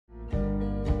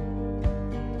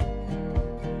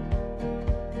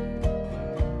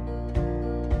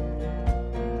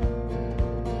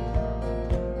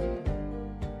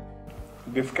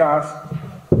discuss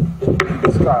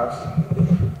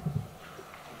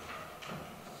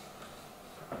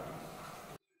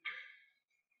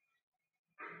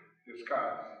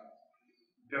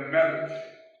the merits,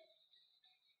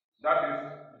 that is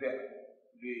the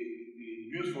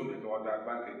usefulness or the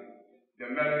advantage, the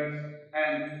merits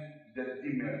and the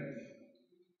demerits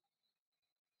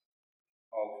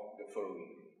of the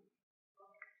following.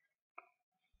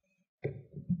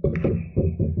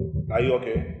 Are you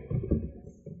okay?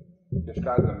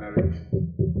 Discuss the merits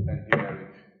and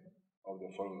demerits of the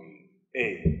following. A,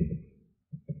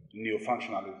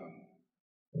 neo-functionalism.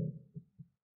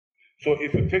 So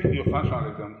if you take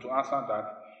neo-functionalism, to answer that,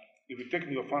 if you take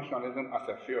neo-functionalism as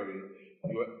a theory,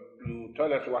 you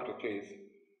tell us what it is,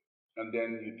 and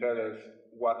then you tell us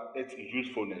what its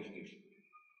usefulness is,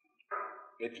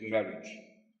 its merits,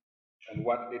 and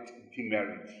what its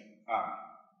demerits are.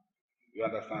 You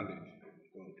understand it?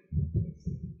 Good.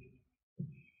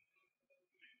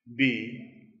 B,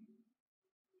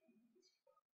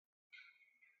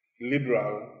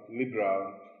 liberal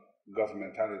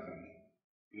governmentalism.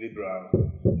 Liberal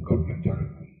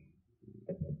governmentalism.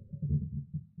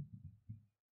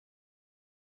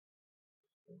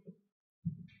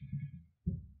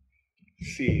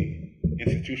 C,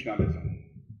 institutionalism.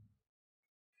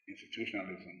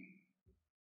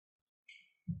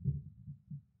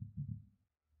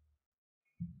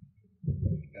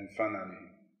 And finally,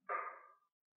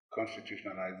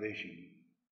 constitutionalization,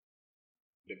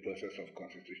 the process of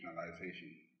constitutionalization.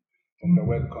 From the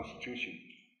word constitution,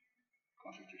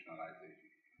 constitutionalization.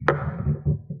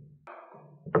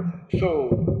 So,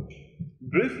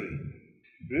 briefly,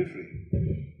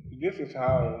 this is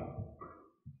how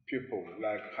people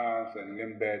like Hans and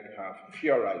Limberg have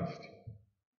theorized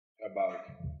about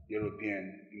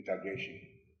European integration.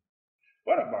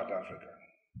 What about Africa?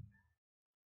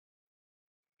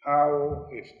 How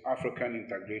is African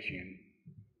integration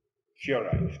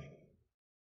theorized?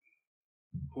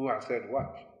 Who has said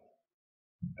what?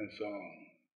 And so on.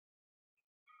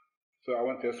 So I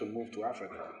want us to move to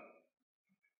Africa.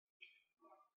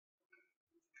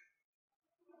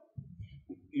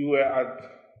 You were at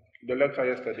the lecture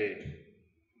yesterday.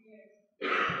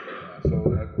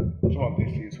 So some of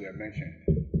these things were mentioned.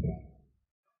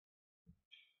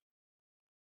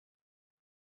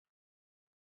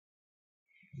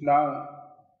 Now,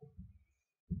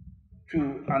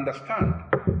 to understand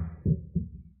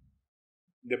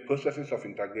the processes of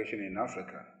integration in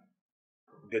Africa,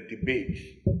 the debates,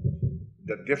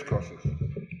 the discourses,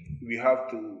 we have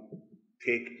to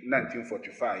take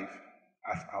 1945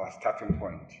 as our starting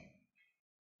point.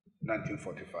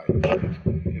 1945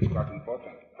 is quite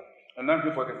important. And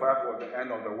 1945 was the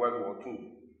end of the World War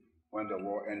II, when the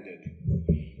war ended.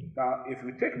 Now, if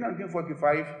we take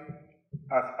 1945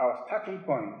 as our starting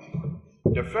point,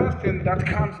 the first thing that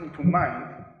comes into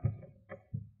mind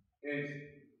is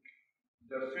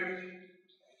the 5th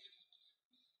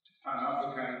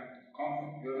Pan-African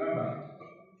Conference. You remember?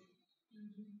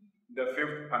 The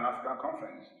 5th Pan-African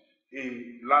Conference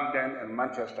in London and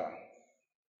Manchester.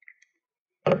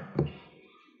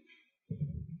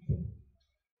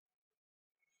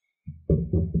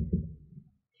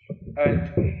 And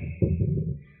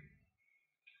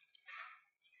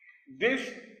this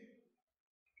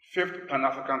 5th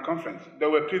Pan-African Conference, there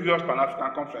were previous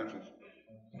Pan-African conferences,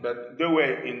 but they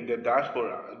were in the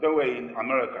diaspora, they were in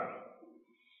America.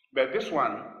 But this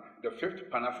one, the 5th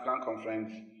Pan-African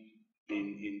Conference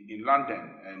in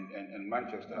London and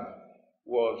Manchester,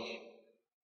 was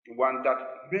one that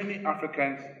many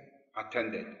Africans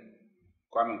attended.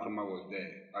 Kwame Nkrumah was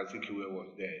there, Azikiwe was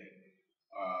there,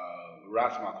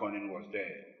 Ras Makonnen was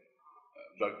there,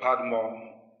 George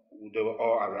Padmore, they were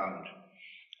all around.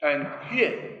 And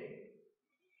here,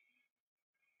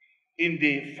 in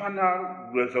the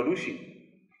final resolution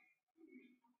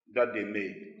that they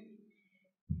made,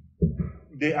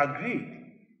 they agreed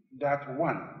that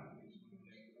one,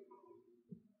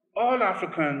 all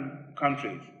African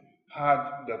countries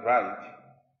had the right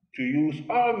to use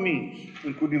all means,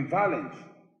 including violence,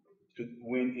 to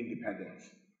win independence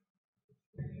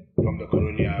from the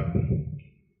colonial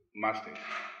masters.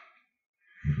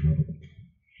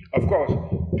 Of course,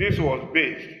 this was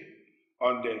based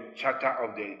on the Charter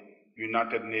of the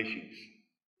United Nations.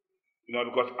 You know,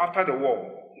 because after the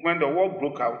war, when the war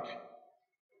broke out,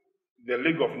 the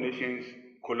League of Nations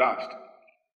collapsed.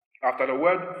 After the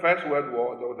First World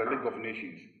War, there was the League of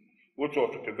Nations, which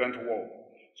was to prevent war.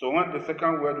 So when the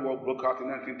Second World War broke out in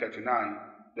 1939,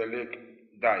 the League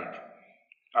died.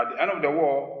 At the end of the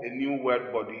war, a new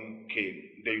world body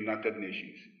came, the United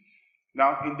Nations.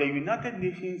 Now, in the United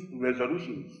Nations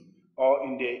resolutions or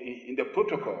in the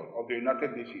protocol of the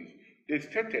United Nations, they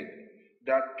stated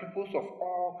that peoples of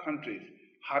all countries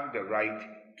had the right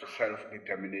to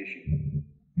self-determination.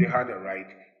 They had the right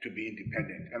to be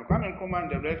independent. And Kwame Nkrumah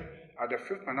and the rest at the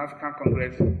Fifth Pan-African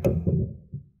Congress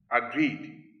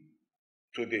agreed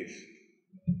to this.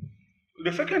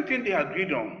 The second thing they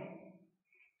agreed on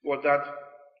was that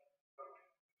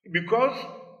because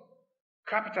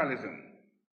capitalism,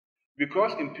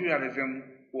 because imperialism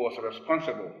was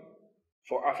responsible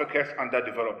for Africa's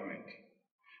underdevelopment,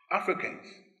 Africans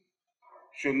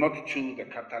should not choose the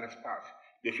capitalist path.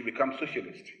 They should become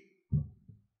socialist.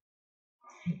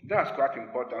 That's quite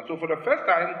important. So for the first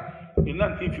time in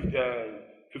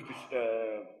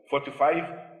 1945,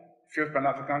 Fifth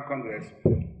Pan-African Congress,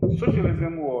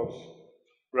 socialism was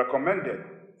recommended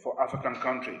for African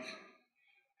countries.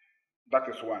 That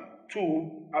is one.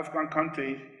 Two, African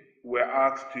countries were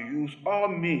asked to use all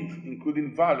means,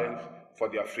 including violence, for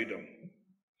their freedom.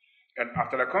 And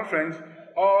after the conference,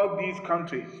 all these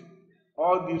countries,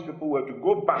 all these people were to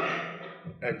go back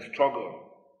and struggle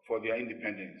for their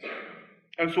independence.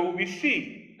 And so we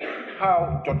see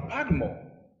how George Padmore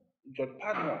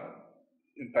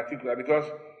in particular, because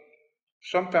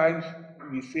sometimes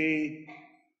we say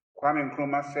Kwame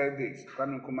Nkrumah said this,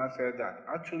 Kwame Nkrumah said that.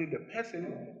 Actually, the person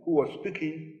who was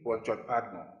speaking was George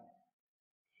Padmore.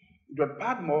 George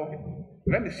Padmore,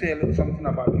 let me say a little something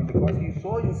about him because he's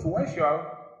so influential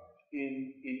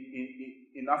in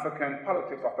African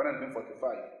politics after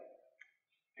 1945.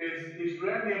 His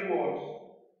real name was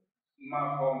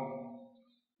not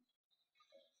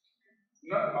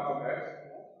Malcolm X.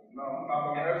 No,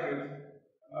 Malcolm X is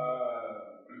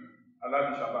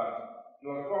Alabi Shabbat. He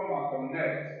was called Malcolm X,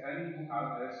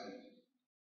 N-U-R-S-C.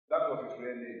 That was his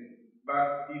real name.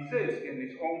 But he says in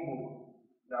his own book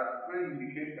that when he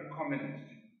became a communist,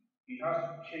 he has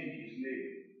to change his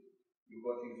name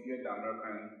because he feared the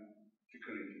American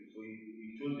security. So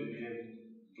he chose the name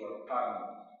George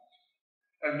Padmore.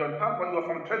 And George Padmore, he was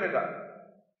from Trinidad.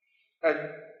 And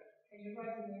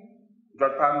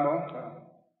George Padmore.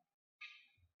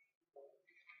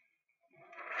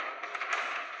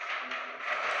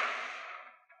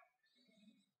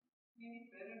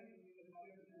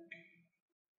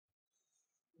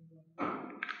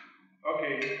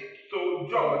 Okay, so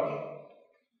George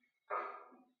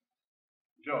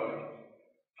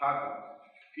Padmore,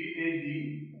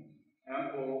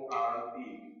 P-A-D-M-O-R-E.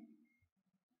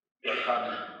 George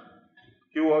Padmore.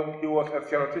 He was a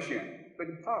theoretician,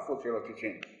 very powerful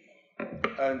theoretician.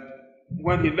 And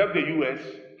when he left the US,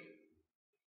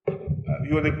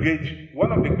 he was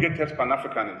one of the greatest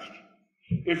Pan-Africanists.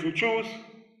 If you choose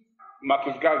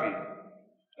Marcus Garvey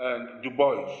and Du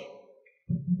Bois,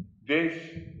 this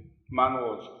man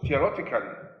was theoretically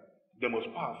the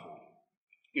most powerful.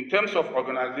 In terms of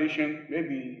organization,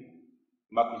 maybe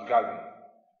Marcus Garvey,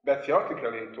 but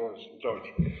theoretically it was George.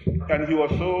 And he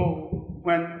was so,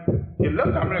 when he left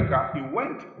America, he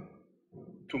went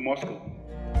to Moscow.